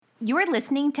You are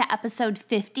listening to episode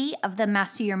 50 of the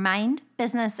Master Your Mind,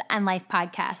 Business, and Life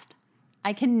podcast.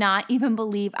 I cannot even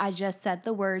believe I just said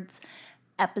the words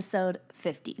episode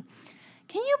 50.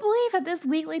 Can you believe that this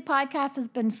weekly podcast has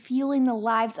been fueling the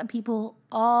lives of people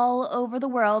all over the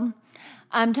world?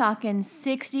 I'm talking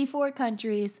 64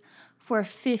 countries for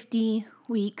 50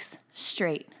 weeks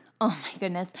straight. Oh my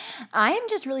goodness. I am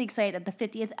just really excited that the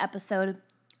 50th episode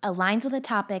aligns with a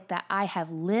topic that I have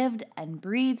lived and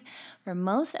breathed for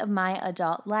most of my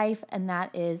adult life, and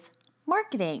that is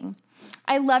marketing.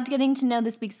 I loved getting to know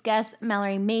this week's guest,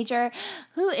 Mallory Major,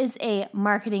 who is a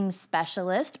marketing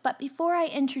specialist. But before I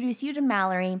introduce you to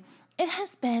Mallory, it has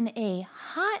been a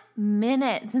hot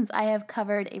minute since I have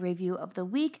covered a review of the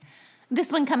week. This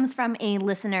one comes from a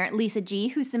listener, Lisa G.,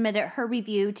 who submitted her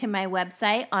review to my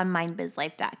website on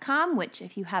mindbizlife.com, which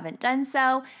if you haven't done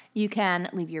so, you can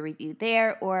leave your review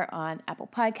there or on Apple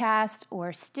Podcasts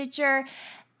or Stitcher.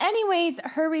 Anyways,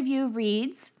 her review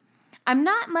reads, I'm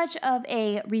not much of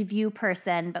a review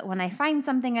person, but when I find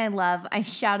something I love, I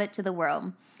shout it to the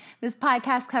world. This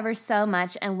podcast covers so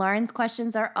much, and Lauren's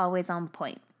questions are always on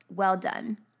point. Well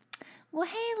done. Well,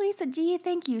 hey, Lisa G.,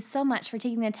 thank you so much for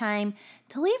taking the time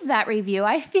to leave that review.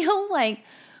 I feel like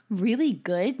really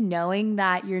good knowing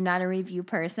that you're not a review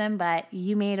person, but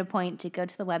you made a point to go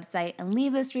to the website and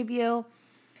leave this review.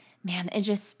 Man, it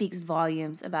just speaks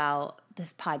volumes about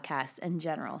this podcast in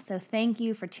general. So thank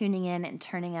you for tuning in and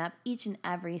turning up each and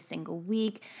every single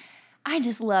week. I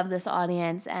just love this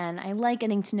audience, and I like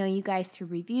getting to know you guys through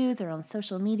reviews or on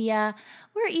social media,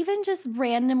 or even just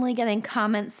randomly getting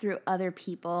comments through other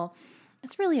people.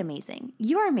 It's really amazing.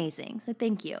 You're amazing. So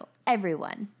thank you,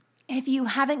 everyone. If you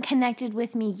haven't connected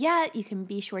with me yet, you can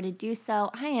be sure to do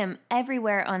so. I am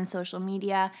everywhere on social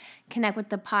media. Connect with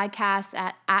the podcast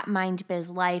at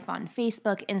MindBizLife on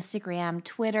Facebook, Instagram,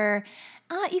 Twitter.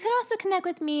 You can also connect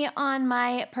with me on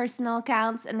my personal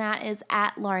accounts, and that is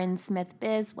at Lauren Smith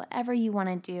Biz. Whatever you want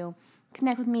to do,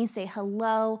 connect with me, say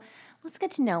hello. Let's get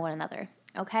to know one another.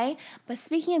 Okay, but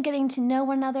speaking of getting to know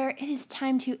one another, it is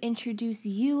time to introduce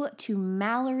you to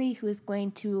Mallory, who is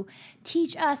going to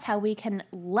teach us how we can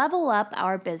level up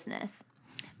our business.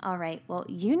 All right, well,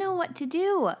 you know what to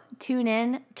do. Tune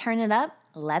in, turn it up,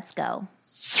 let's go.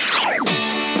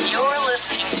 You're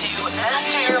listening to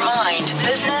Master Your Mind,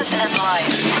 Business and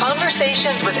Life.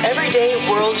 Conversations with everyday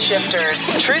world shifters,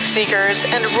 truth seekers,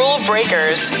 and rule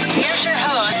breakers. Here's your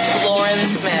host, Lauren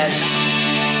Smith.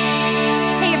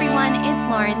 Hey everyone, it's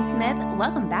Lauren Smith.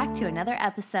 Welcome back to another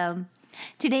episode.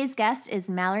 Today's guest is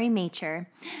Mallory Major.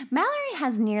 Mallory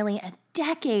has nearly a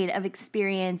decade of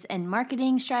experience in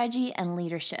marketing, strategy, and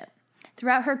leadership.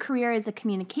 Throughout her career as a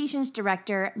communications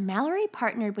director, Mallory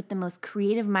partnered with the most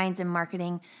creative minds in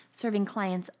marketing, serving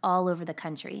clients all over the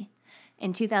country.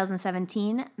 In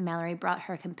 2017, Mallory brought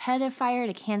her competitive fire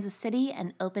to Kansas City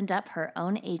and opened up her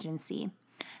own agency.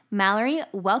 Mallory,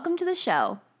 welcome to the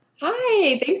show.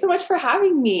 Hi, thanks so much for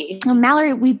having me.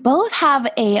 Mallory, we both have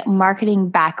a marketing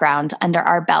background under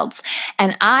our belts,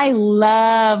 and I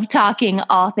love talking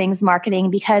all things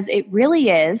marketing because it really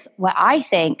is what I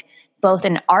think both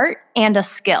an art and a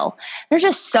skill. There's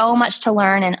just so much to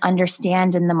learn and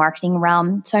understand in the marketing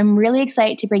realm, so I'm really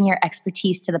excited to bring your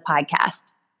expertise to the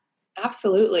podcast.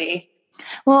 Absolutely.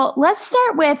 Well, let's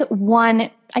start with one,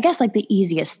 I guess like the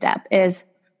easiest step is,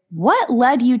 what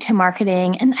led you to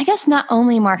marketing, and I guess not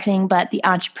only marketing, but the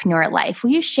entrepreneur life?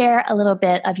 Will you share a little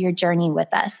bit of your journey with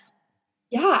us?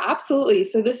 Yeah, absolutely.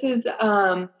 So this is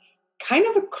kind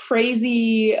of a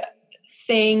crazy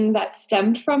thing that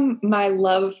stemmed from my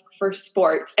love for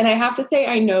sports. And I have to say,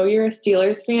 I know you're a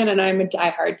Steelers fan, and I'm a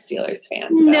diehard Steelers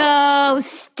fan. So. No,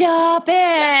 stop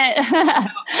it.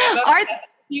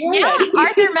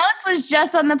 Arthur Moats was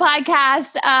just on the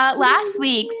podcast last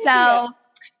week, so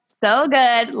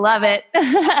good. Love it.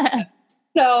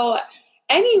 So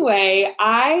anyway,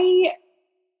 I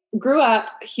grew up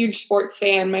a huge sports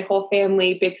fan, my whole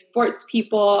family, big sports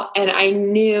people, and I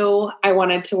knew I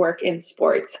wanted to work in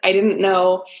sports. I didn't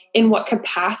know in what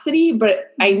capacity,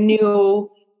 but I knew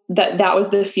that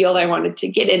was the field I wanted to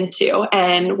get into.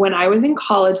 And when I was in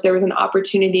college, there was an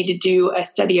opportunity to do a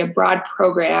study abroad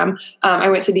program. I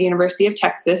went to the University of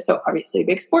Texas, so obviously a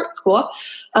big sports school.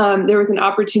 There was an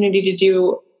opportunity to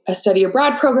do a study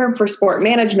abroad program for sport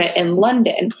management in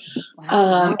London.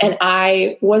 Wow. And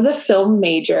I was a film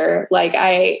major. Like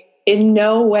I in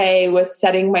no way was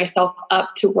setting myself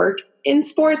up to work in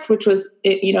sports, which was,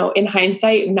 in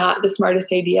hindsight, not the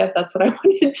smartest idea if that's what I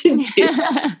wanted to do.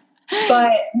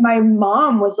 But my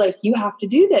mom was like, you have to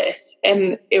do this.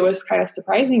 And it was kind of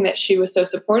surprising that she was so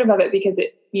supportive of it because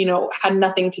it, had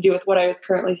nothing to do with what I was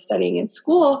currently studying in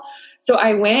school. So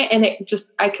I went and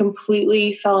I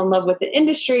completely fell in love with the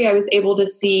industry. I was able to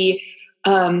see,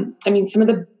 some of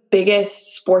the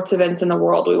biggest sports events in the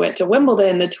world. We went to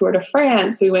Wimbledon, the Tour de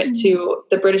France, we went to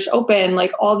the British Open,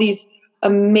 like all these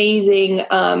amazing,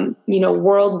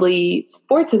 worldly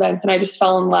sports events. And I just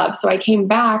fell in love. So I came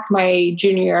back my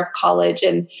junior year of college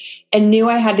and knew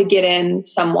I had to get in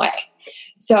some way.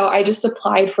 So I just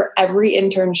applied for every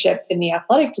internship in the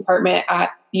athletic department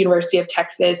at University of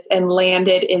Texas and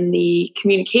landed in the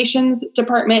communications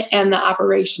department and the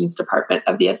operations department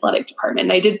of the athletic department.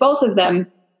 And I did both of them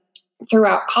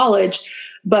throughout college,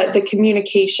 but the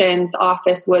communications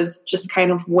office was just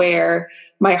kind of where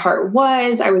my heart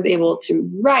was. I was able to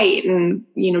write and,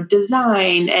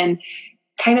 design and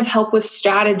kind of help with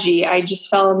strategy. I just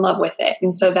fell in love with it.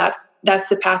 And so that's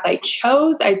the path I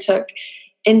chose. I took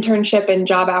internship and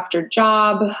job after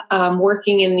job,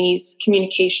 working in these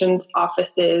communications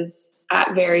offices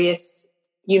at various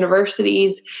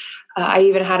universities. I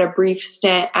even had a brief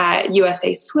stint at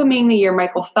USA Swimming the year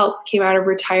Michael Phelps came out of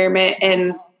retirement.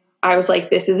 And I was like,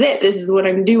 this is it. This is what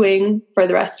I'm doing for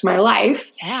the rest of my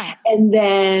life. Yeah. And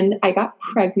then I got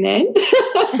pregnant.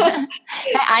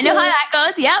 I know how that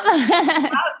goes. Yep.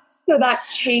 So that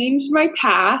changed my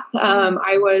path.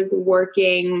 I was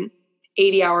working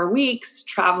 80-hour weeks,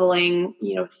 traveling,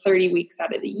 30 weeks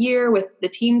out of the year with the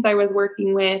teams I was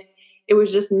working with. It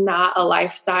was just not a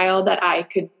lifestyle that I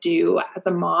could do as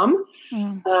a mom.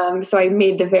 So I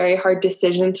made the very hard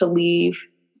decision to leave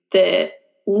the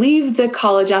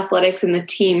college athletics and the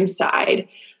team side.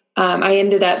 I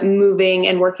ended up moving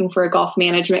and working for a golf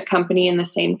management company in the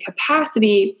same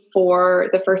capacity for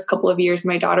the first couple of years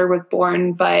my daughter was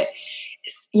born. But,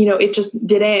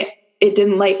 it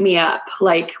didn't light me up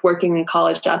like working in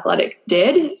college athletics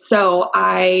did. So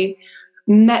I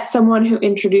met someone who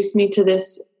introduced me to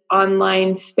this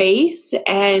online space,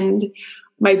 and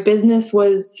my business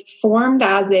was formed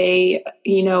as a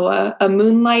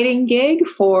moonlighting gig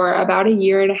for about a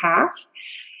year and a half.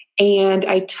 And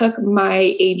I took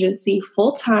my agency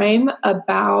full-time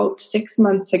about 6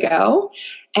 months ago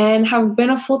and have been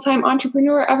a full-time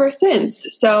entrepreneur ever since.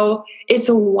 So it's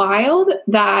wild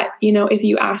that, if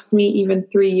you asked me even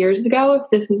 3 years ago if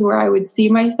this is where I would see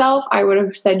myself, I would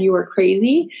have said you were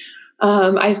crazy.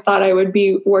 I thought I would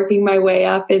be working my way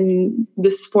up in the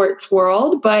sports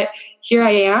world, but here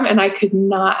I am, and I could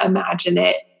not imagine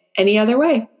it any other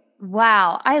way.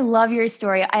 Wow. I love your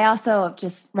story. I also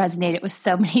just resonated with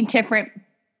so many different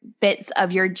bits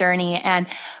of your journey. And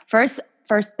first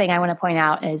thing I want to point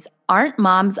out is, aren't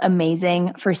moms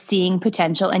amazing for seeing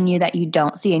potential in you that you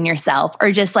don't see in yourself,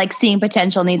 or just like seeing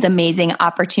potential in these amazing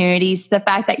opportunities? The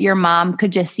fact that your mom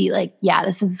could just see like, yeah,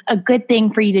 this is a good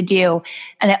thing for you to do.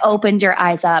 And it opened your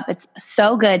eyes up. It's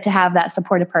so good to have that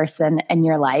supportive person in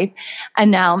your life.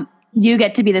 And now you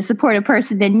get to be the supportive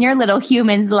person in your little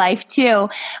human's life too.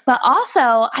 But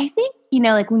also, I think,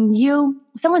 like when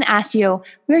someone asks you,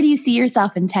 where do you see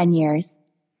yourself in 10 years?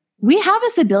 We have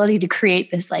this ability to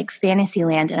create this like fantasy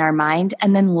land in our mind,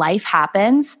 and then life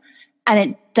happens and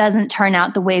it doesn't turn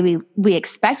out the way we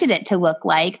expected it to look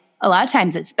like. A lot of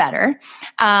times it's better.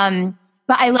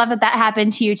 But I love that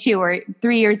happened to you too, where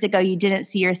 3 years ago you didn't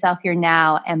see yourself here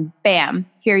now, and bam,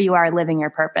 here you are living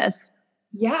your purpose.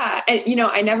 Yeah. And,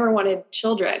 I never wanted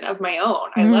children of my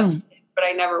own. I loved kids, but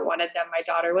I never wanted them. My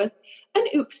daughter was an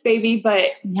oops baby,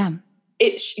 but yeah,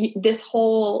 this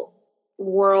whole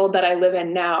world that I live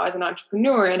in now as an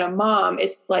entrepreneur and a mom,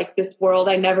 it's like this world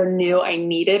I never knew I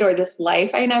needed, or this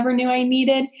life I never knew I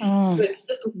needed. So it's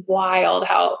just wild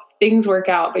how things work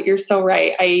out. But you're so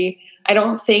right. I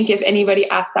don't think if anybody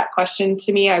asked that question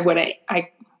to me, I wouldn't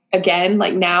answer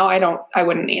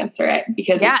it,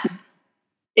 because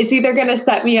it's either going to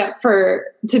set me up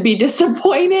to be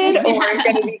disappointed or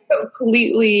going to be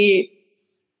completely,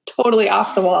 totally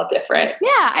off the wall different.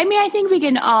 Yeah. I mean, I think we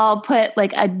can all put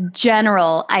like a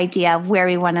general idea of where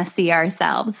we want to see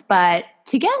ourselves, but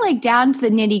to get like down to the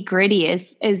nitty gritty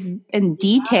is in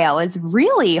detail is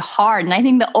really hard. And I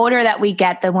think the older that we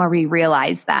get, the more we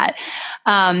realize that,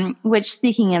 which,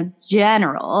 speaking of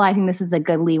general, I think this is a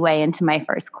good leeway into my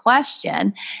first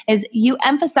question, is you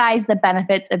emphasize the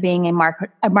benefits of being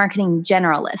a marketing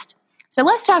generalist. So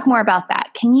let's talk more about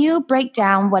that. Can you break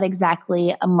down what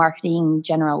exactly a marketing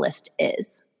generalist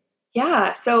is?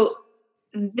 Yeah. So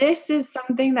this is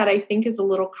something that I think is a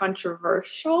little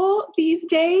controversial these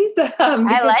days.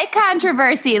 I like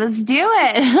controversy. Let's do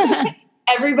it.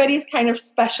 Everybody's kind of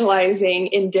specializing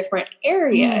in different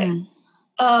areas.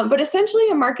 But essentially,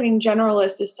 a marketing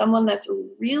generalist is someone that's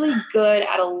really good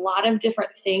at a lot of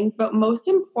different things, but most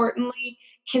importantly,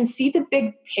 can see the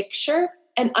big picture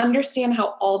and understand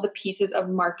how all the pieces of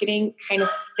marketing kind of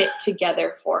fit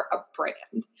together for a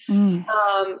brand.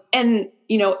 And,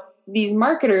 you know, these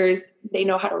marketers, they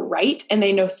know how to write and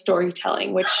they know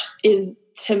storytelling, which is,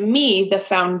 to me, the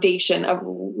foundation of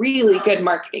really good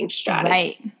marketing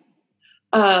strategy.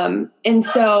 Right. And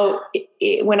so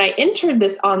when I entered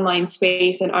this online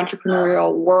space and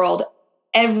entrepreneurial world,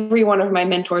 every one of my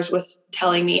mentors was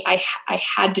telling me I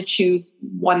had to choose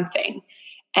one thing.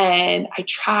 And I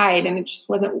tried and it just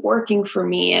wasn't working for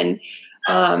me. And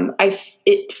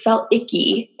it felt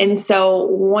icky. And so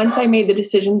once I made the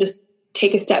decision to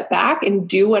take a step back and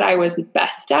do what I was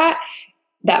best at,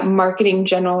 that marketing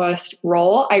generalist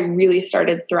role, I really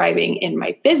started thriving in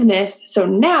my business. So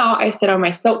now I sit on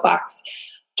my soapbox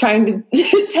trying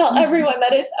to tell everyone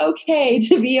that it's okay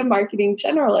to be a marketing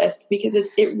generalist, because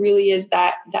it really is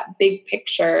that big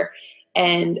picture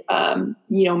and,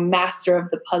 you know, master of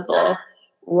the puzzle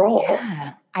role.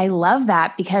 Yeah, I love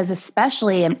that, because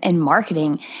especially in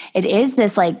marketing, it is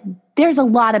this like, there's a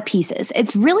lot of pieces.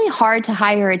 It's really hard to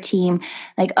hire a team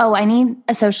like, oh, I need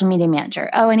a social media manager.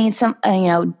 Oh, I need some,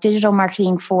 digital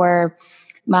marketing for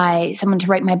someone to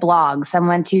write my blog,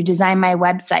 someone to design my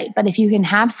website. But if you can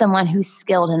have someone who's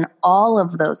skilled in all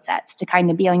of those sets to kind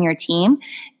of be on your team,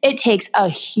 it takes a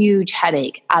huge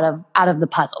headache out of the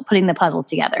puzzle, putting the puzzle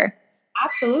together.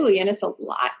 Absolutely. And it's a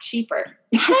lot cheaper.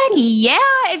 Heck yeah.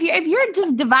 If you're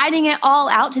just dividing it all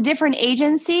out to different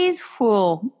agencies,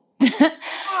 cool.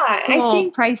 I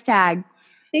think price tag.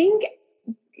 I think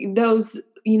those,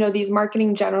 you know, these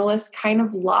marketing generalists kind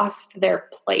of lost their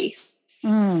place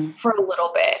for a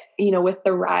little bit, you know, with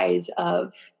the rise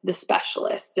of the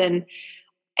specialists. And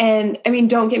I mean,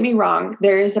 don't get me wrong,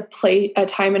 there is a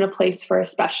time and a place for a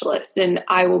specialist. And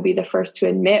I will be the first to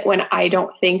admit when I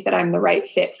don't think that I'm the right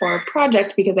fit for a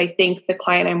project, because I think the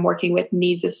client I'm working with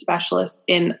needs a specialist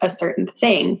in a certain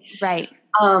thing. Right.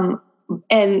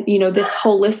 And, you know, this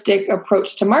holistic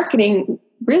approach to marketing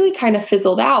really kind of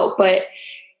fizzled out. But,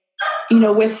 you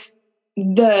know, with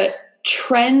the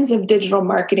trends of digital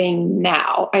marketing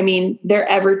now, I mean, they're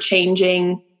ever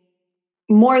changing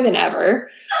more than ever.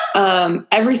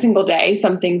 Every single day,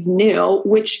 something's new,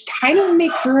 which kind of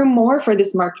makes room more for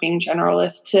this marketing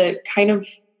generalist to kind of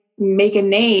make a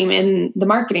name in the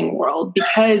marketing world,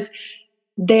 because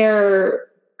their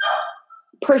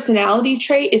personality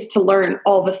trait is to learn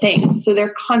all the things. So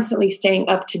they're constantly staying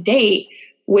up to date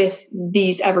with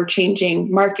these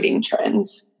ever-changing marketing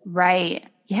trends. Right.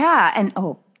 Yeah. And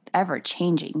ever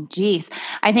changing. Geez.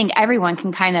 I think everyone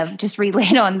can kind of just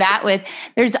relate on that with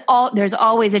there's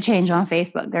always a change on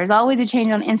Facebook. There's always a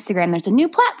change on Instagram. There's a new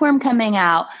platform coming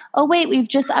out. Oh, wait, we've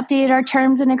just updated our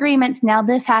terms and agreements. Now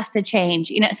this has to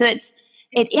change. You know, so it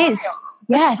is.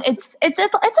 Yes, it's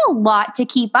a lot to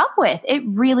keep up with. It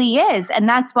really is. And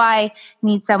that's why you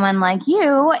need someone like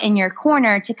you in your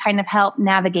corner to kind of help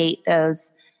navigate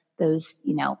those,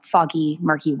 you know, foggy,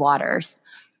 murky waters.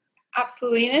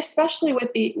 Absolutely. And especially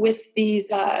with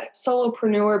these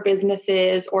solopreneur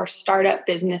businesses or startup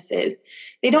businesses,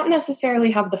 they don't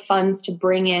necessarily have the funds to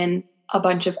bring in a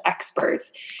bunch of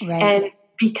experts. Right. And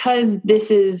because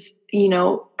this is, you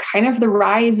know, kind of the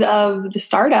rise of the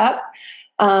startup,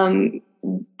 in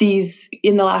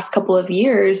the last couple of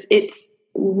years, it's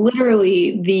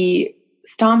literally the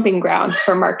stomping grounds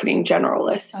for marketing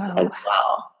generalists as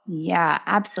well. Yeah,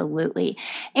 absolutely.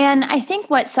 And I think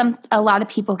what a lot of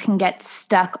people can get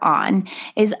stuck on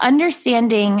is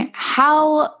understanding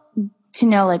how to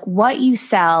know like what you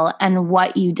sell and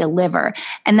what you deliver.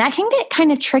 And that can get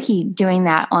kind of tricky doing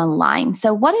that online.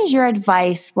 So what is your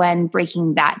advice when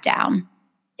breaking that down?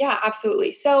 Yeah,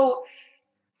 absolutely. So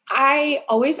I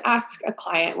always ask a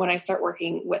client when I start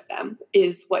working with them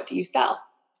is, what do you sell?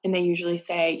 And they usually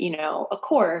say, you know, a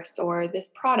course or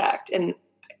this product. And,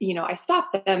 you know, I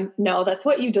stop them. No, that's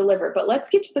what you deliver, but let's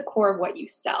get to the core of what you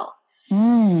sell.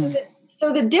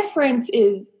 So the difference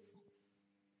is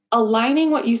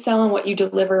aligning what you sell and what you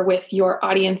deliver with your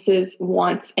audience's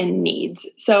wants and needs.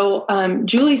 So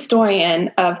Julie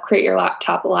Stoyan of Create Your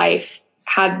Laptop Life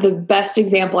had the best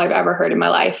example I've ever heard in my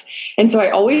life. And so I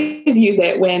always use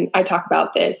it when I talk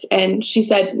about this. And she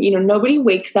said, you know, nobody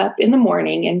wakes up in the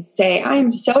morning and say,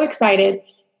 I'm so excited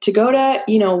to go to,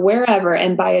 you know, wherever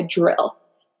and buy a drill.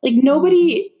 Like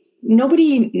nobody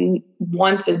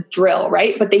wants a drill,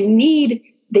 right? But they need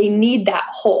that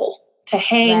hole to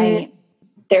hang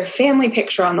their family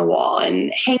picture on the wall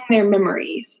and hang their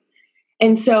memories.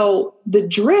 And so the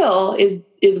drill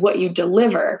is what you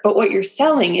deliver, but what you're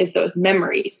selling is those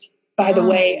memories by the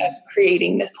way of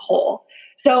creating this whole.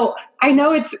 So I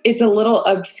know it's a little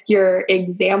obscure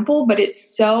example, but it's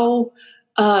so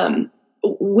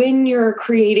when you're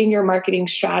creating your marketing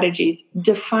strategies,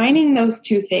 defining those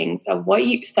two things of what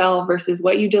you sell versus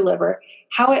what you deliver,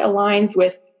 how it aligns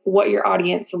with what your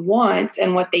audience wants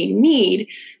and what they need,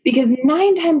 because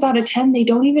 9 times out of 10, they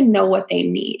don't even know what they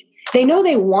need. They know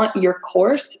they want your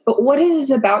course, but what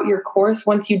is about your course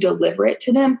once you deliver it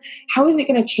to them? How is it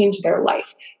going to change their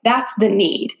life? That's the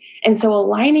need. And so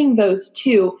aligning those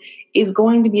two is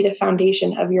going to be the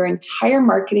foundation of your entire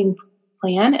marketing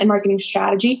plan and marketing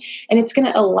strategy. And it's going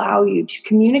to allow you to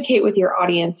communicate with your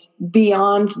audience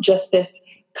beyond just this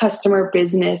customer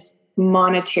business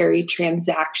monetary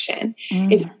transaction.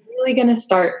 It's really going to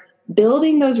start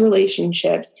building those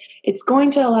relationships. It's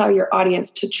going to allow your audience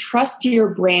to trust your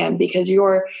brand because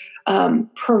you're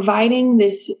providing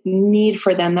this need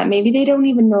for them that maybe they don't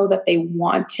even know that they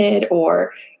wanted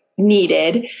or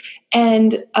needed,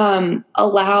 and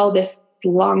allow this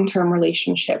long-term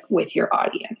relationship with your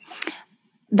audience.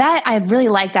 That I really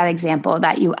like that example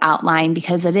that you outlined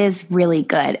because it is really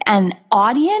good. And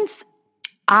audience,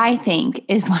 I think,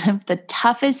 is one of the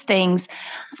toughest things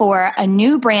for a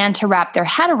new brand to wrap their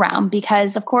head around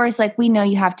because, of course, like we know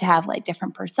you have to have like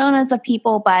different personas of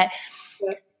people, but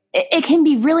it can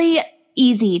be really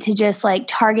easy to just like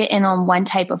target in on one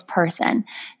type of person.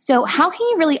 So how can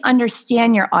you really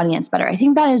understand your audience better? I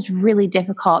think that is really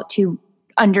difficult to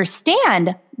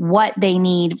understand what they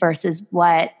need versus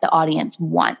what the audience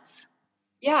wants.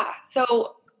 Yeah.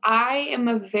 So I am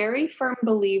a very firm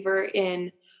believer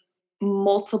in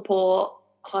multiple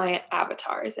client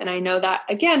avatars. And I know that,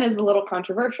 again, is a little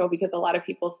controversial because a lot of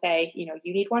people say, you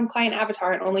need one client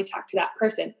avatar and only talk to that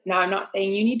person. Now, I'm not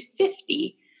saying you need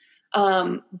 50,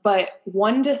 but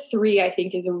 1 to 3, I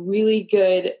think, is a really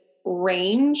good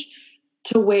range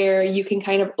to where you can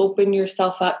kind of open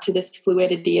yourself up to this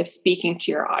fluidity of speaking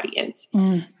to your audience.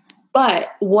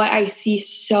 But what I see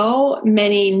so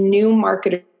many new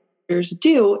marketers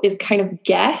do is kind of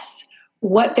guess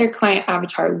what their client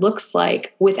avatar looks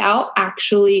like without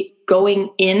actually going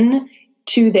in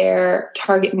to their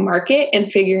target market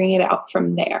and figuring it out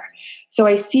from there. So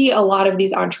I see a lot of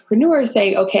these entrepreneurs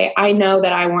saying, okay, I know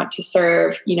that I want to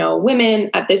serve, women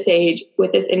at this age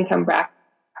with this income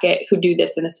bracket who do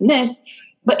this and this and this,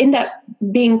 but end up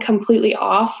being completely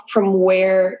off from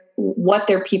what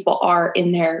their people are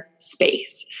in their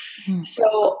space.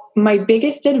 So my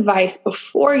biggest advice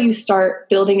before you start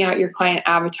building out your client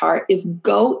avatar is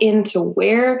go into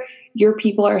where your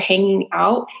people are hanging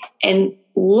out and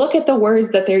look at the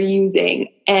words that they're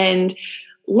using and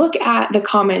look at the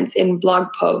comments in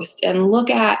blog posts and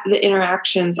look at the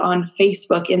interactions on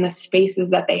Facebook in the spaces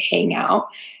that they hang out.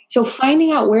 So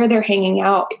finding out where they're hanging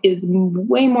out is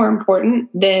way more important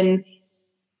than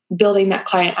building that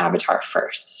client avatar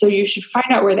first. So you should find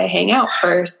out where they hang out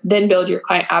first, then build your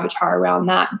client avatar around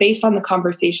that based on the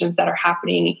conversations that are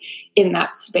happening in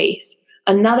that space.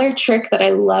 Another trick that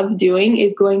I love doing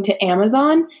is going to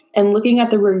Amazon and looking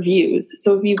at the reviews.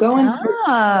 So if you go and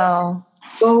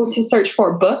go to search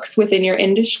for books within your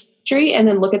industry and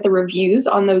then look at the reviews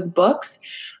on those books,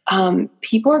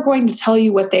 people are going to tell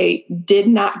you what they did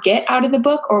not get out of the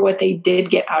book or what they did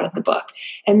get out of the book.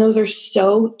 And those are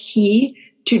so key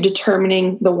to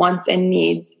determining the wants and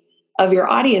needs of your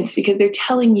audience because they're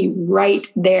telling you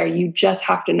right there. You just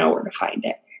have to know where to find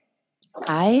it.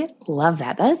 I love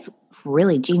that. That's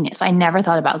really genius. I never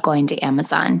thought about going to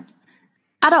Amazon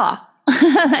at all.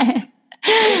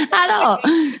 At all.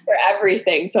 For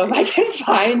everything. So if I can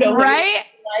find a way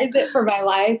to utilize it for my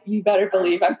life, you better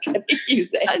believe I'm going to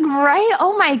use it. Right?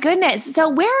 Oh my goodness. So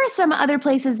where are some other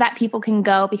places that people can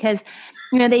go? Because,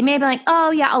 they may be like,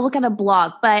 oh yeah, I'll look at a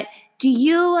blog, but do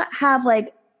you have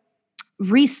like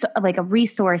a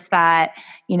resource that,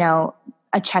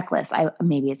 a checklist,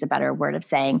 maybe is a better word of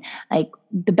saying, like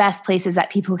the best places that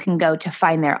people can go to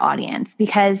find their audience?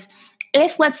 Because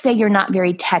if, let's say, you're not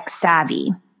very tech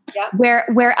savvy,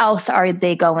 where else are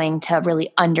they going to really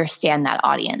understand that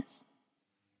audience?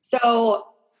 So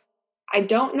I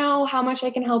don't know how much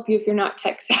I can help you if you're not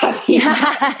tech savvy.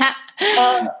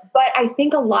 But I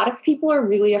think a lot of people are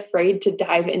really afraid to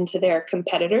dive into their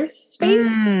competitors' space.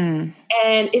 And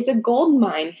it's a gold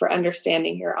mine for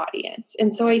understanding your audience.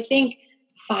 And so I think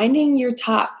finding your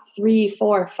top 3,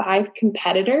 4, 5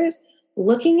 competitors,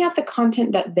 looking at the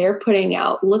content that they're putting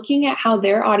out, looking at how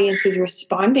their audience is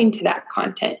responding to that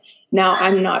content. Now,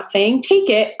 I'm not saying take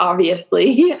it,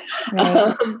 obviously,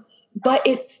 but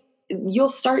you'll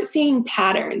start seeing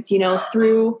patterns,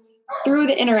 through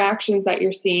the interactions that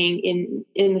you're seeing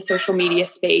in the social media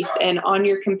space and on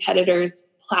your competitors'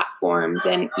 platforms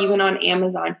and even on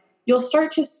Amazon. You'll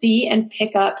start to see and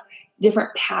pick up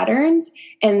different patterns.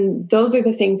 And those are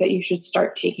the things that you should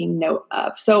start taking note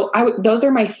of. So those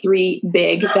are my three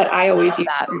big that I always use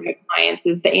for my clients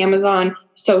is the Amazon,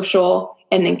 social,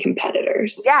 and then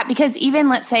competitors. Yeah, because even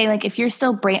let's say like if you're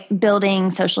still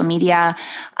building social media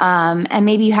and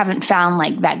maybe you haven't found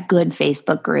like that good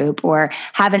Facebook group or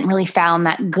haven't really found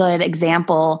that good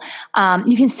example,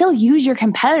 you can still use your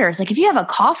competitors. Like if you have a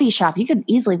coffee shop, you could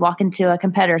easily walk into a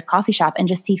competitor's coffee shop and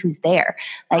just see who's there,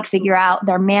 like figure out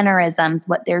their mannerisms,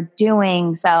 what they're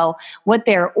doing. So what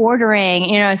they're ordering,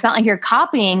 it's not like you're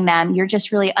copying them. You're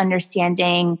just really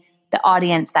understanding the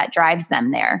audience that drives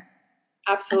them there.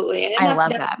 Absolutely. And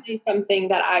that's definitely something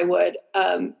that I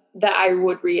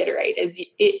would reiterate is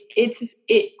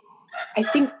I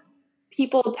think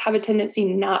people have a tendency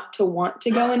not to want to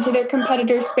go into their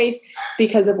competitor space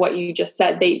because of what you just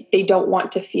said. They don't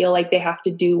want to feel like they have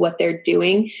to do what they're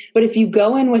doing. But if you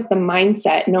go in with the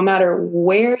mindset, no matter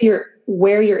where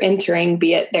you're entering,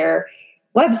 be it their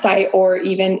website or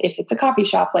even if it's a coffee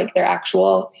shop, like their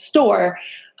actual store,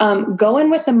 go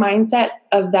in with the mindset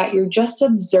of that you're just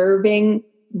observing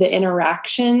the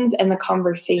interactions and the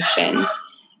conversations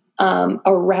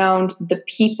around the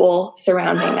people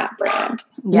surrounding that brand,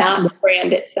 not the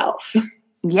brand itself.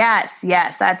 Yes,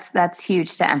 that's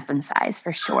huge to emphasize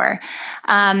for sure.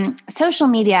 Social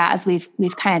media, as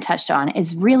we've kind of touched on,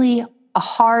 is really a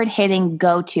hard-hitting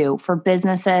go-to for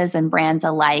businesses and brands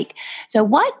alike. So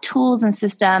what tools and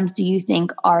systems do you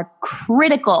think are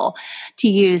critical to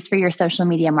use for your social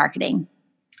media marketing?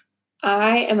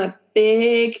 I am a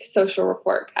big social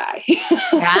report guy.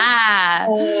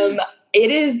 Yeah. It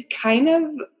is kind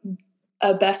of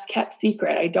a best kept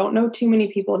secret. I don't know too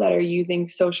many people that are using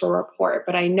social report,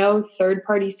 but I know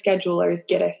third-party schedulers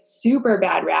get a super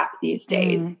bad rap these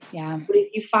days. Yeah. But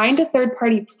if you find a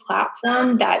third-party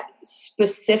platform that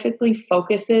specifically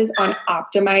focuses on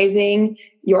optimizing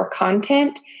your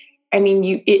content, I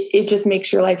mean, it just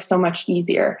makes your life so much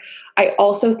easier. I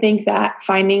also think that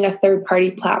finding a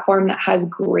third-party platform that has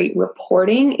great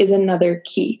reporting is another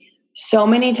key. So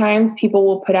many times people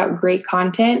will put out great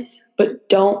content, but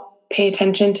don't pay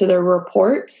attention to their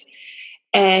reports,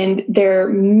 and they're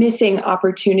missing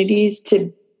opportunities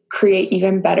to create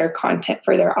even better content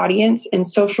for their audience. And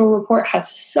Social Report has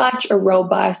such a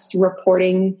robust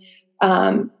reporting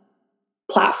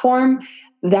platform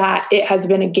that it has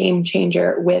been a game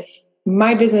changer with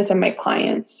my business and my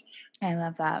clients. I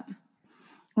love that.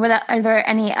 What are there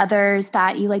any others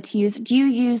that you like to use? Do you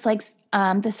use like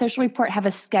the Social Report have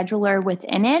a scheduler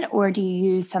within it, or do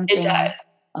you use something? It does.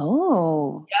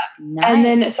 Oh, yep. Nice. And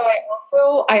then so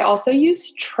I also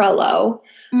use Trello.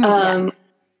 Yes.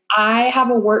 I have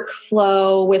a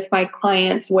workflow with my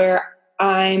clients where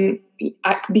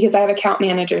because I have account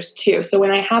managers too. So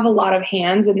when I have a lot of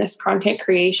hands in this content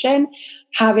creation,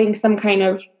 having some kind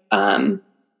of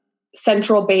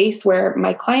central base where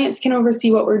my clients can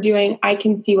oversee what we're doing, I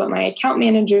can see what my account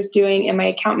manager is doing, and my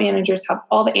account managers have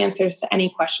all the answers to any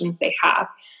questions they have.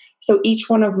 So each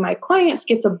one of my clients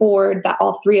gets a board that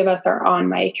all three of us are on,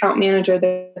 my account manager,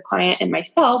 the client, and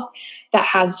myself, that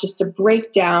has just a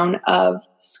breakdown of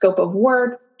scope of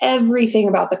work, everything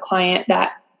about the client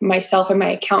that myself and my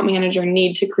account manager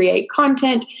need to create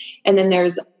content. And then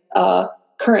there's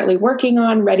currently working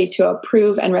on, ready to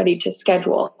approve, and ready to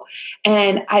schedule.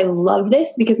 And I love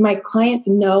this because my clients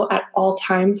know at all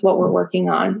times what we're working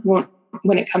on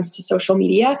when it comes to social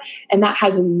media. And that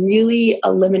has really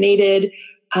eliminated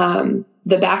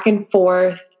the back and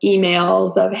forth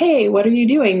emails of, hey, what are you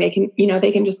doing? They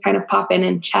can just kind of pop in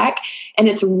and check. And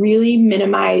it's really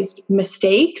minimized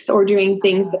mistakes or doing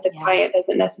things that the client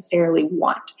doesn't necessarily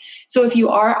want. So if you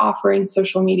are offering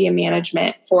social media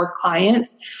management for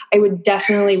clients, I would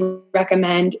definitely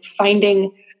recommend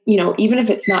finding, even if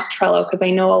it's not Trello, because I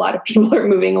know a lot of people are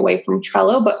moving away from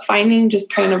Trello, but finding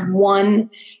just kind of one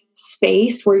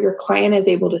space where your client is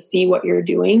able to see what you're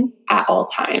doing at all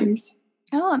times.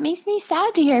 Oh, it makes me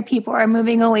sad to hear people are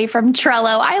moving away from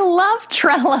Trello. I love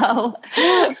Trello.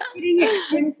 Yeah, it's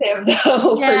getting expensive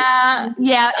though.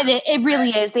 Yeah, it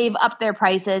really is. They've upped their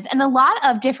prices, and a lot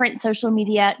of different social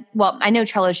media. Well, I know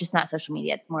Trello is just not social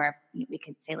media. It's more, we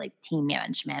could say like team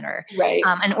management or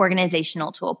an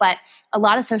organizational tool. But a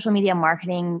lot of social media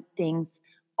marketing things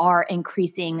are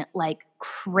increasing like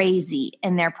crazy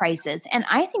in their prices. And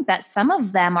I think that some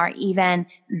of them are even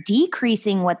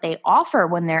decreasing what they offer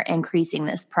when they're increasing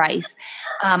this price.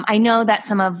 I know that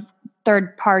some of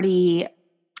third-party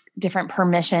different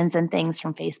permissions and things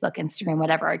from Facebook, Instagram,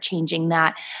 whatever, are changing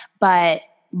that. But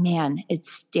man, it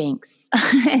stinks.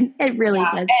 It really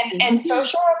does. And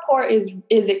Social Report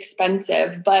is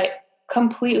expensive, but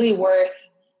completely worth.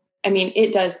 I mean,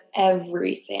 it does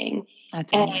everything.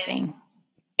 That's amazing.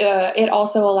 It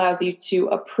also allows you to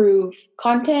approve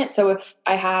content. So if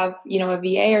I have, a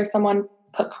VA or someone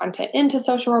put content into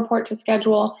Social Report to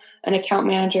schedule, an account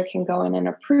manager can go in and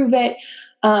approve it.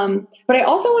 But I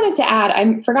also wanted to add,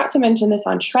 I forgot to mention this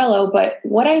on Trello, but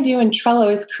what I do in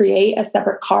Trello is create a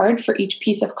separate card for each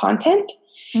piece of content.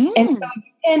 And so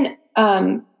you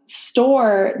can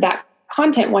store that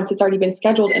content once it's already been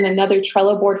scheduled in another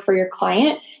Trello board for your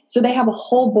client. So they have a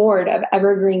whole board of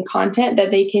evergreen content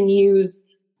that they can use,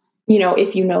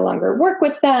 if you no longer work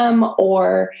with them,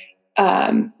 or,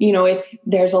 if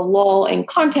there's a lull in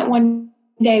content one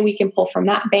day, we can pull from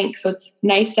that bank. So it's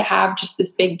nice to have just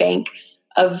this big bank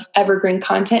of evergreen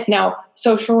content. Now,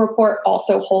 Social Report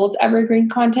also holds evergreen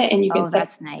content, and you can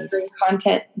set evergreen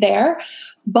content there.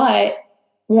 But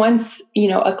once,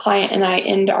 a client and I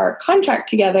end our contract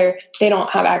together, they don't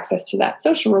have access to that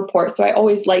Social Report. So I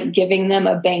always like giving them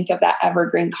a bank of that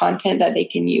evergreen content that they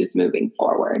can use moving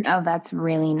forward. Oh, that's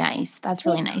really nice. That's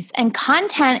really nice. And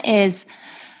content is,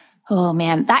 oh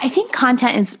man, I think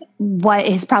content is what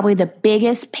is probably the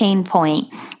biggest pain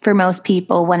point for most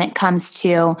people when it comes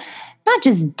to not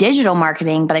just digital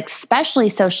marketing, but especially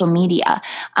social media.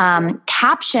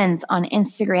 Captions on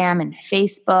Instagram and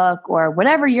Facebook or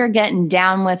whatever you're getting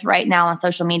down with right now on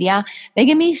social media, they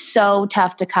can be so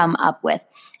tough to come up with.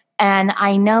 And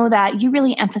I know that you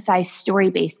really emphasize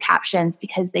story-based captions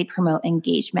because they promote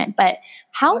engagement. But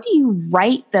how do you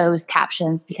write those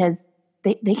captions? Because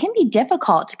they can be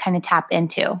difficult to kind of tap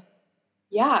into.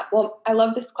 Yeah, well, I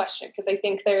love this question because I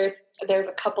think there's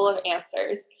a couple of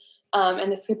answers.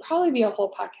 And this could probably be a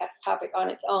whole podcast topic on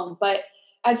its own. But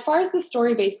as far as the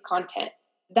story-based content,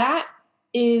 that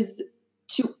is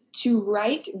to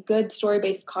write good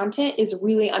story-based content is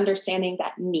really understanding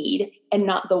that need and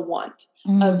not the want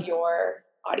of your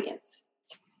audience.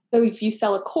 So if you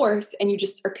sell a course and you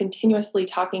just are continuously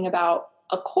talking about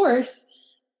a course,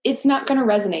 it's not going to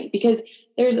resonate because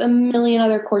there's a million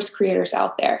other course creators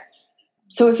out there.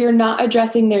 So if you're not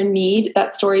addressing their need,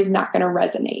 that story is not going to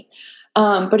resonate.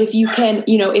 But if you can,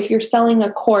 if you're selling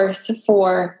a course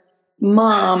for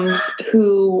moms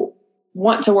who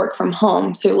want to work from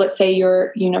home, so let's say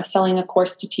you're, selling a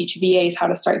course to teach VAs how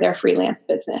to start their freelance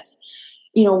business,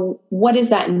 what is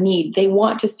that need? They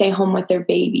want to stay home with their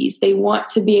babies. They want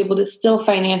to be able to still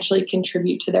financially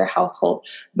contribute to their household.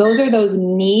 Those are those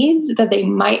needs that they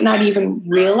might not even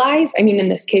realize. I mean, in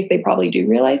this case, they probably do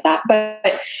realize that,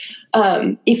 but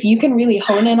if you can really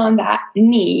hone in on that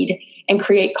need and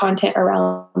create content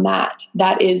around that,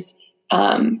 that is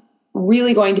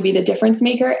really going to be the difference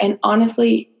maker. And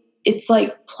honestly, it's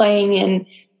like playing in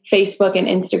Facebook and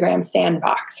Instagram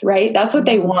sandbox, right? That's what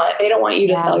they want. They don't want you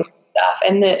to sell your stuff.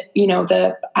 And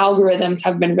the algorithms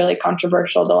have been really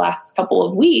controversial the last couple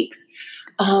of weeks.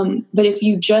 But if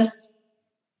you just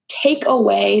take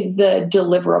away the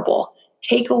deliverable,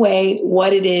 take away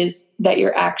what it is that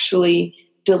you're actually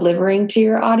delivering to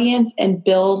your audience and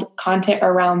build content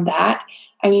around that,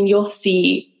 I mean, you'll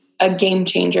see a game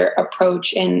changer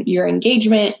approach in your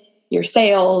engagement, your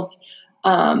sales.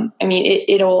 I mean,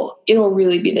 it'll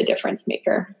really be the difference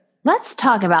maker. Let's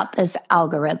talk about this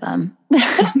algorithm.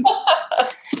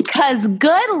 Because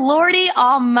good Lordy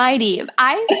Almighty,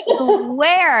 I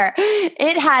swear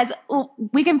it has.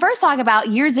 We can first talk about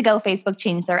years ago, Facebook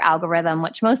changed their algorithm,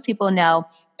 which most people know.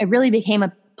 It really became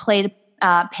a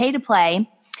pay to play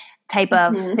type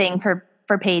of thing for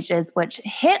pages, which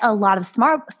hit a lot of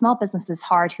small businesses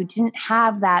hard who didn't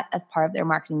have that as part of their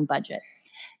marketing budget.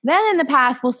 Then in the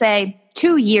past, we'll say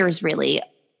 2 years really,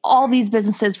 all these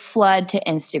businesses flood to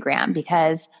Instagram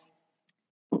because,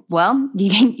 well,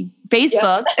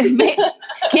 Facebook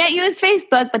can't use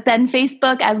Facebook, but then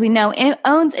Facebook, as we know,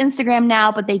 owns Instagram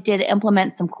now, but they did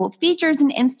implement some cool features in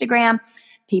Instagram.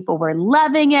 People were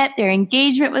loving it. Their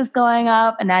engagement was going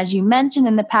up. And as you mentioned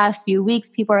in the past few weeks,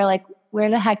 people are like, where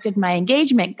the heck did my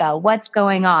engagement go? What's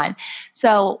going on?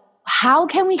 So how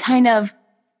can we kind of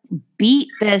beat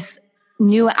this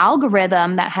new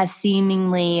algorithm that has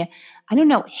seemingly,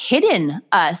 hidden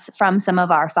us from some of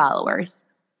our followers?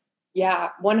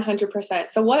 Yeah,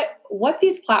 100%. So what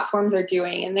these platforms are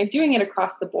doing, and they're doing it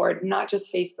across the board, not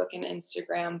just Facebook and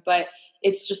Instagram, but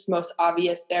it's just most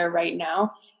obvious there right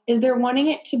now, is they're wanting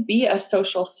it to be a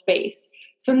social space.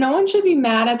 So no one should be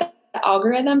mad at the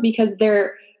algorithm because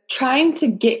they're trying to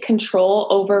get control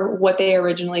over what they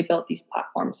originally built these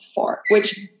platforms for,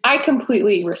 which I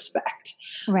completely respect.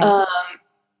 Right.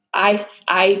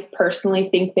 I personally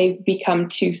think they've become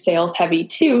too sales heavy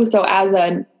too. So as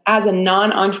a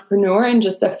non-entrepreneur and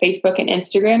just a Facebook and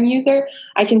Instagram user,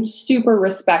 I can super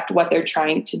respect what they're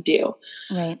trying to do.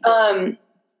 Right.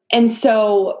 And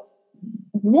so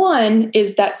one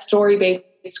is that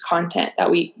story-based content that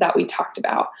we talked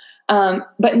about.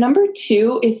 But number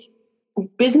two is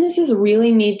businesses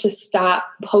really need to stop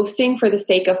posting for the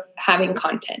sake of having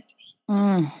content.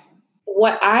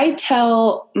 What I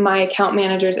tell my account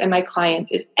managers and my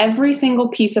clients is every single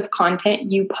piece of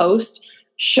content you post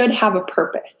should have a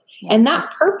purpose. And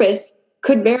that purpose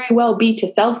could very well be to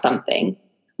sell something,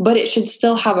 but it should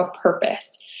still have a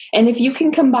purpose. And if you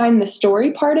can combine the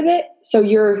story part of it, so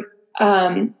you're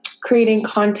creating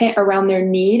content around their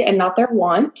need and not their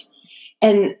want,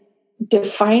 and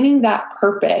defining that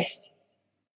purpose,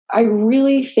 I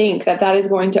really think that is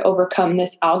going to overcome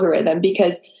this algorithm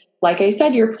because, like I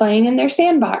said, you're playing in their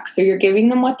sandbox. So you're giving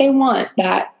them what they want,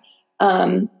 that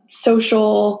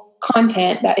social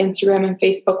content that Instagram and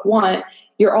Facebook want.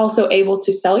 You're also able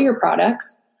to sell your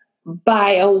products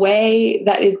by a way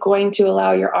that is going to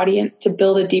allow your audience to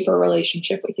build a deeper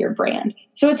relationship with your brand.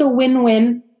 So it's a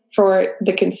win-win for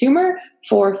the consumer,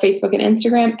 for Facebook and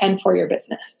Instagram, and for your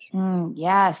business.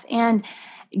 Yes. And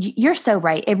you're so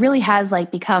right. It really has like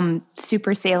become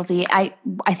super salesy.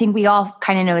 I think we all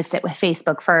kind of noticed it with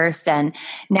Facebook first, and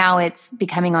now it's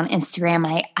becoming on Instagram.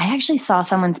 I actually saw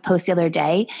someone's post the other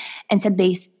day and said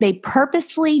they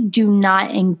purposefully do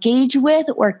not engage with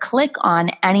or click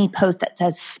on any post that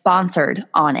says sponsored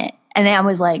on it. And I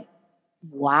was like,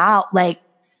 wow, like,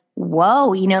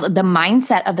 whoa, the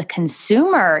mindset of the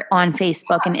consumer on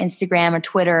Facebook and Instagram or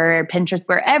Twitter or Pinterest,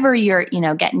 wherever you're,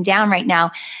 getting down right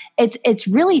now, it's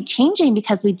really changing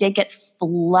because we did get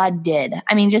flooded.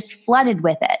 I mean, just flooded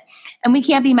with it. And we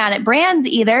can't be mad at brands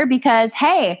either because,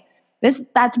 hey,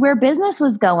 that's where business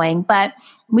was going. But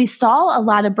we saw a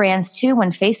lot of brands too, when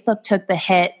Facebook took the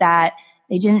hit that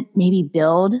they didn't maybe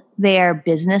build their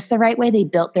business the right way. They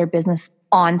built their business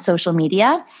on social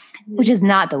media, which is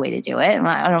not the way to do it.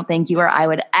 I don't think you or I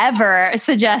would ever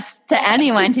suggest to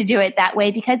anyone to do it that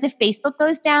way, because if Facebook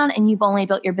goes down and you've only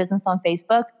built your business on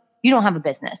Facebook, you don't have a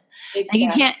business. Exactly.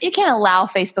 And you can't allow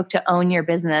Facebook to own your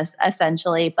business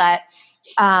essentially. But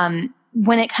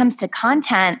when it comes to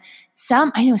content,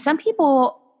 I know some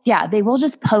people, they will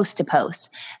just post to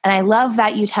post. And I love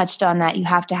that you touched on that. You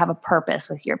have to have a purpose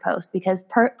with your post, because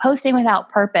posting without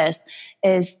purpose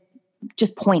is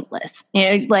just pointless.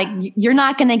 Like you're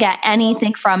not going to get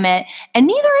anything from it, and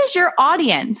neither is your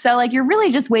audience. So like you're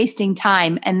really just wasting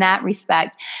time in that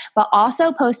respect. But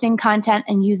also posting content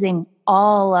and using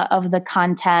all of the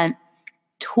content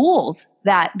tools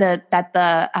that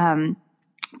the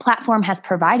platform has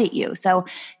provided you. So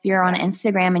if you're on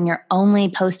Instagram and you're only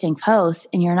posting posts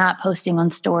and you're not posting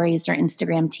on stories or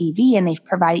Instagram TV, and they've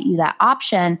provided you that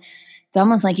option, it's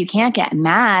almost like you can't get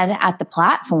mad at the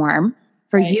platform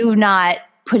for you not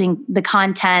putting the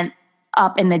content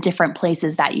up in the different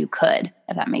places that you could,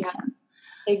 if that makes sense.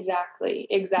 Exactly.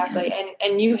 Yeah.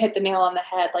 And you hit the nail on the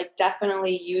head, like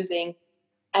definitely using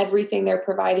everything they're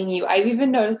providing you. I've even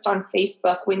noticed on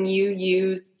Facebook, when you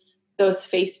use those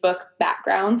Facebook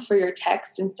backgrounds for your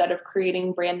text instead of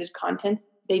creating branded content,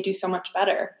 they do so much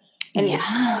better. And it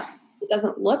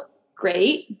doesn't look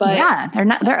great, but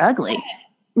they're ugly.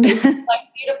 They like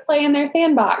you to play in their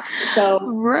sandbox. So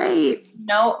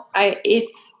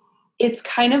it's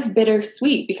kind of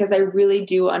bittersweet, because I really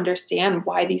do understand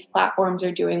why these platforms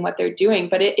are doing what they're doing,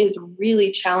 but it is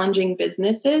really challenging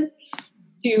businesses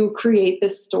to create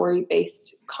this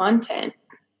story-based content.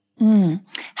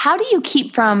 How do you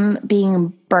keep from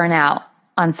being burnout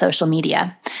on social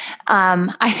media?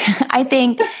 I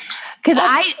think, because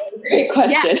great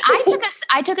question.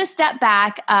 I took a step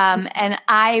back, and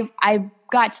I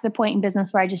got to the point in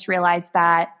business where I just realized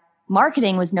that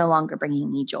marketing was no longer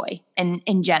bringing me joy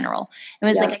in general. It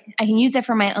was like, I can use it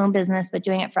for my own business, but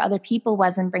doing it for other people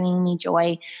wasn't bringing me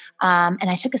joy. And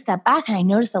I took a step back, and I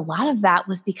noticed a lot of that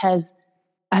was because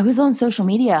I was on social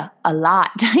media a lot,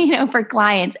 for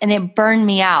clients, and it burned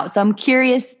me out. So I'm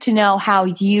curious to know how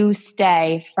you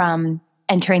stay from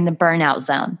entering the burnout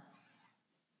zone.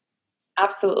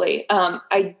 Absolutely.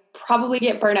 I probably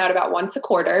get burnt out about once a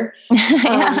quarter.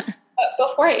 But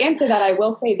before I answer that, I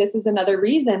will say this is another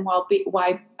reason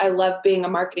why I love being a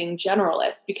marketing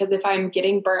generalist, because if I'm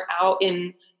getting burnt out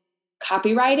in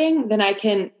copywriting, then I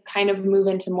can kind of move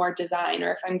into more design.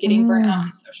 Or if I'm getting burnt out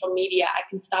in social media, I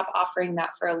can stop offering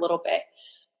that for a little bit.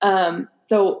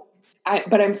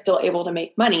 But I'm still able to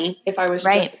make money. If I was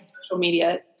just a social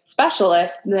media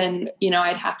specialist, then,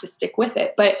 I'd have to stick with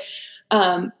it. But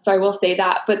so I will say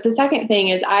that. But the second thing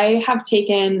is I have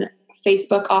taken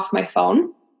Facebook off my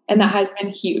phone, and that has been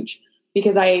huge,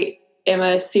 because I am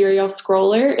a serial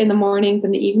scroller in the mornings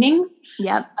and the evenings.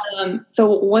 Yep.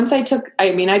 So once I took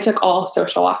all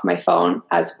social off my phone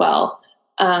as well.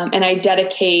 And I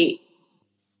dedicate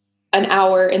an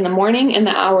hour in the morning and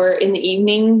the hour in the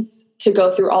evenings to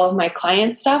go through all of my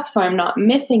client stuff. So I'm not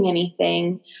missing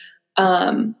anything.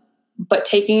 But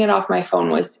taking it off my phone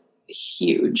was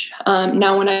huge.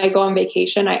 Now when I go on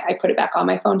vacation, I put it back on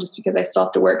my phone just because I still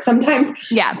have to work sometimes.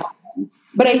 Yeah.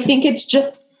 But I think it's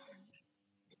just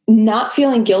not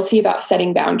feeling guilty about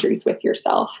setting boundaries with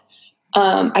yourself.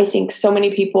 I think so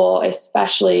many people,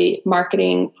 especially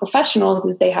marketing professionals,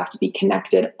 is they have to be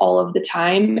connected all of the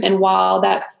time. And while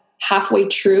that's halfway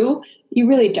true, you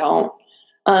really don't.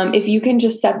 If you can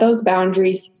just set those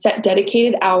boundaries, set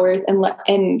dedicated hours,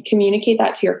 and communicate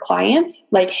that to your clients,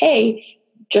 like, hey,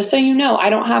 just so you know, I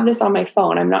don't have this on my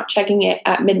phone. I'm not checking it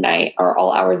at midnight or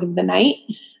all hours of the night,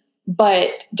 but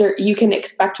you can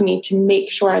expect me to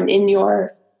make sure I'm in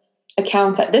your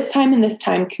accounts at this time and this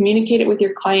time, communicate it with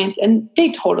your clients, and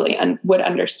they totally would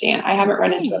understand. I haven't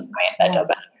run into a client that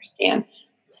doesn't understand.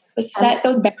 But set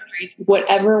those boundaries,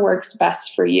 whatever works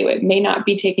best for you. It may not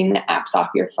be taking the apps off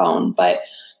your phone, but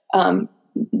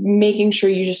making sure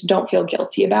you just don't feel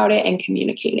guilty about it and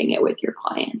communicating it with your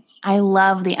clients. I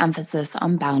love the emphasis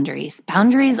on boundaries.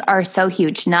 Boundaries are so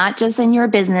huge, not just in your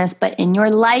business, but in your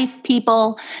life,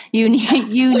 people. You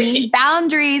need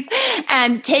boundaries.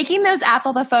 And taking those apps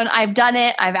off the phone, I've done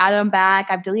it. I've added them back.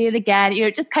 I've deleted again.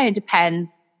 It just kind of depends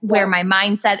where my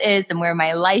mindset is and where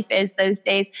my life is those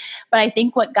days. But I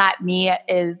think what got me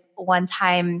is one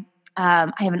time,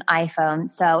 I have an iPhone,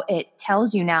 so it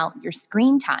tells you now your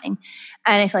screen time.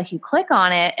 And if like you click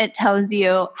on it, it tells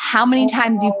you how many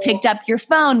times you've picked up your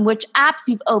phone, which apps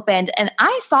you've opened. And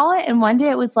I saw it, and one day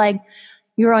it was like,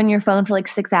 you're on your phone for like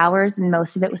 6 hours and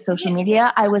most of it was social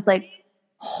media. I was like,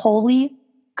 holy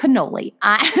cannoli.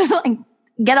 I like,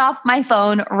 get off my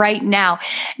phone right now.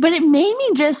 But it made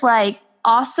me just like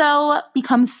also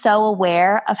become so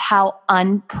aware of how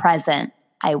unpresent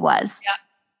I was.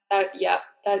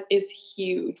 That is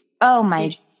huge. Oh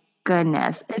my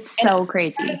goodness. It's so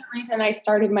crazy. The reason I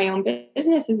started my own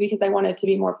business is because I wanted to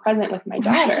be more present with my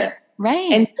daughter.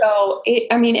 Right. And so,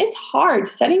 it's hard.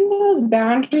 Setting those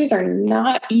boundaries are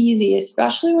not easy,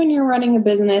 especially when you're running a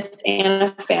business and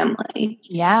a family.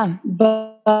 Yeah.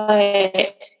 But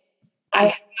I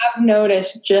have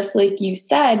noticed, just like you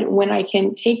said, when I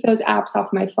can take those apps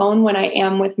off my phone, when I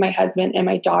am with my husband and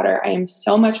my daughter, I am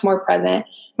so much more present.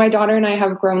 My daughter and I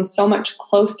have grown so much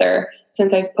closer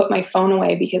since I've put my phone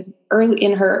away, because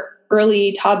in her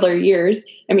early toddler years,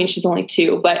 I mean, she's only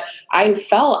 2, but I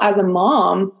felt as a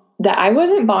mom that I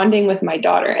wasn't bonding with my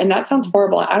daughter. And that sounds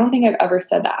horrible. I don't think I've ever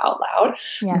said that out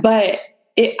loud, but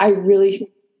I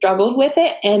really struggled with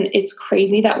it. And it's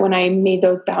crazy that when I made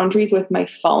those boundaries with my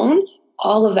phone,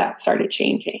 all of that started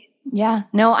changing. Yeah.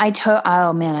 No, I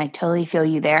totally feel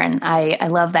you there. And I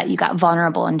love that you got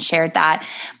vulnerable and shared that.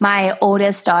 My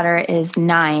oldest daughter is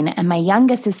 9 and my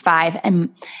youngest is 5.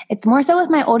 And it's more so with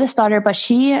my oldest daughter, but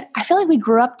I feel like we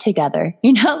grew up together,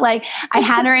 like I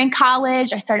had her in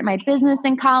college. I started my business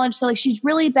in college. So like, she's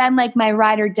really been like my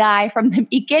ride or die from the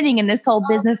beginning in this whole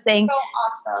business thing, so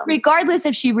awesome. Regardless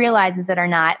if she realizes it or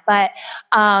not. But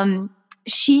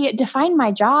she defined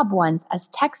my job once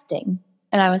as texting.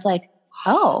 And I was like,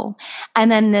 oh.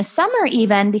 And then this summer,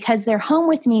 even because they're home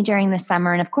with me during the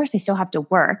summer, and of course they still have to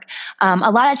work. A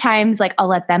lot of times, like I'll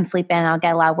let them sleep in, I'll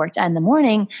get a lot of work done in the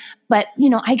morning. But,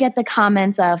 I get the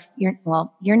comments of, you're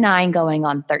 9 going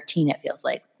on 13, it feels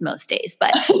like most days.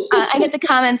 But I get the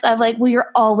comments of like, well,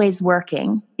 you're always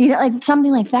working, like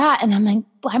something like that. And I'm like,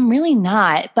 well, I'm really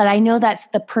not. But I know that's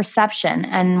the perception.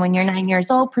 And when you're 9 years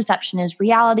old, perception is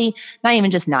reality. Not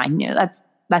even just 9,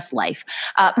 that's life.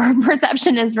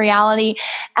 Perception is reality.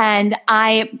 And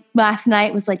I last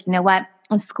night was like, you know what?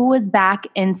 When school is back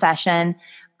in session,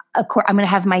 of course, I'm going to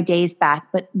have my days back.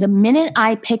 But the minute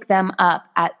I pick them up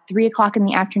at 3:00 in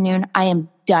the afternoon, I am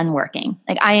done working.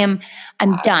 Like I'm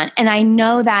done. And I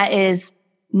know that is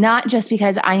not just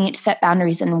because I need to set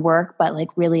boundaries in work, but like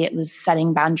really it was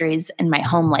setting boundaries in my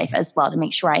home life as well to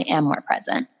make sure I am more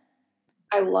present.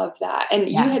 I love that. And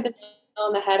you hit the nail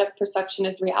on the head of perception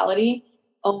is reality.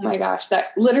 Oh my gosh, that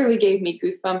literally gave me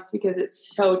goosebumps because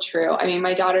it's so true. I mean,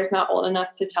 my daughter's not old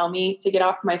enough to tell me to get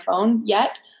off my phone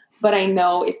yet, but I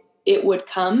know it would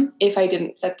come if I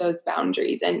didn't set those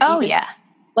boundaries. And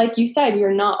like you said,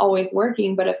 you're not always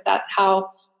working, but if that's how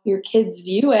your kids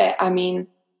view it, I mean,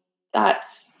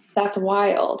 that's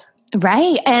wild.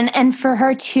 Right. And for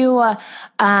her too,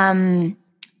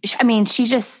 she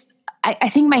just, I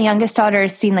think my youngest daughter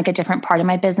has seen like a different part of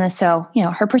my business. So,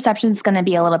 her perception is going to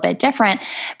be a little bit different,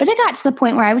 but it got to the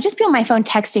point where I would just be on my phone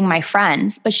texting my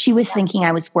friends, but she was thinking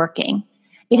I was working.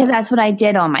 because that's what I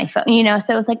did on my phone,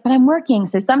 so it was like, but I'm working.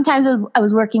 So sometimes I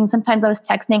was working, sometimes I was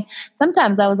texting,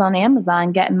 sometimes I was on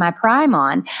Amazon getting my Prime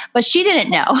on, but she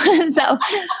didn't know. So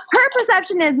her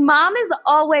perception is mom is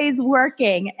always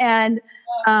working. And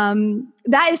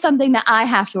that is something that I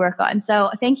have to work on. So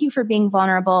thank you for being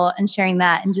vulnerable and sharing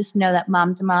that, and just know that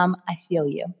mom to mom, I feel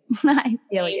you. I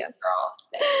feel you. Girl,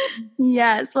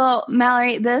 Yes. Well,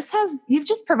 Mallory, you've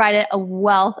just provided a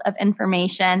wealth of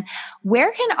information.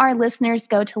 Where can our listeners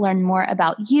go to learn more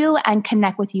about you and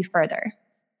connect with you further?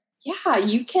 Yeah,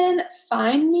 you can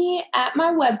find me at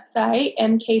my website,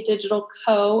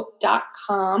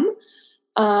 mkdigitalco.com.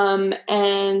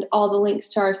 And all the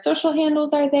links to our social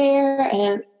handles are there.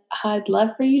 And I'd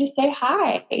love for you to say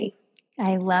hi.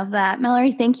 I love that.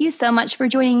 Mallory, thank you so much for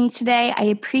joining me today. I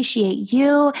appreciate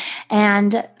you.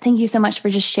 And thank you so much for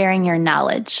just sharing your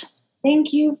knowledge.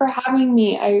 Thank you for having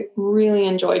me. I really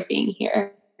enjoyed being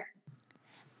here.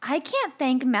 I can't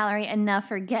thank Mallory enough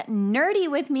for getting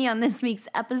nerdy with me on this week's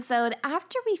episode.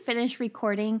 After we finish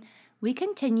recording, we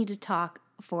continue to talk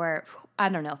for,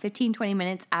 15, 20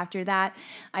 minutes after that.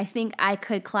 I think I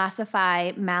could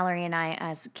classify Mallory and I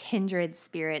as kindred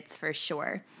spirits for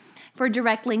sure. For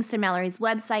direct links to Mallory's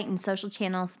website and social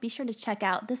channels, be sure to check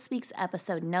out this week's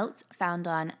episode notes found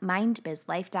on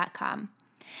mindbizlife.com.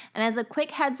 And as a quick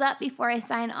heads up before I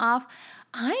sign off,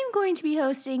 I'm going to be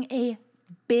hosting a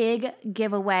big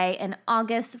giveaway in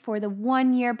August for the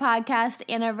 1-year podcast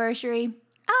anniversary.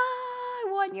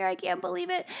 1 year, I can't believe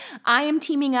it. I am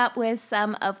teaming up with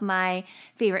some of my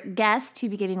favorite guests to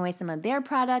be giving away some of their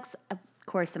products, of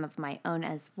course, some of my own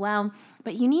as well.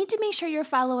 But you need to make sure you're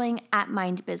following at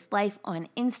MindBizLife on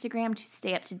Instagram to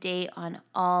stay up to date on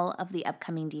all of the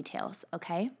upcoming details,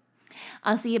 okay?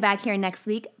 I'll see you back here next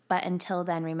week, but until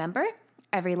then, remember,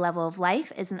 every level of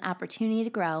life is an opportunity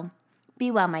to grow. Be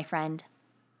well, my friend.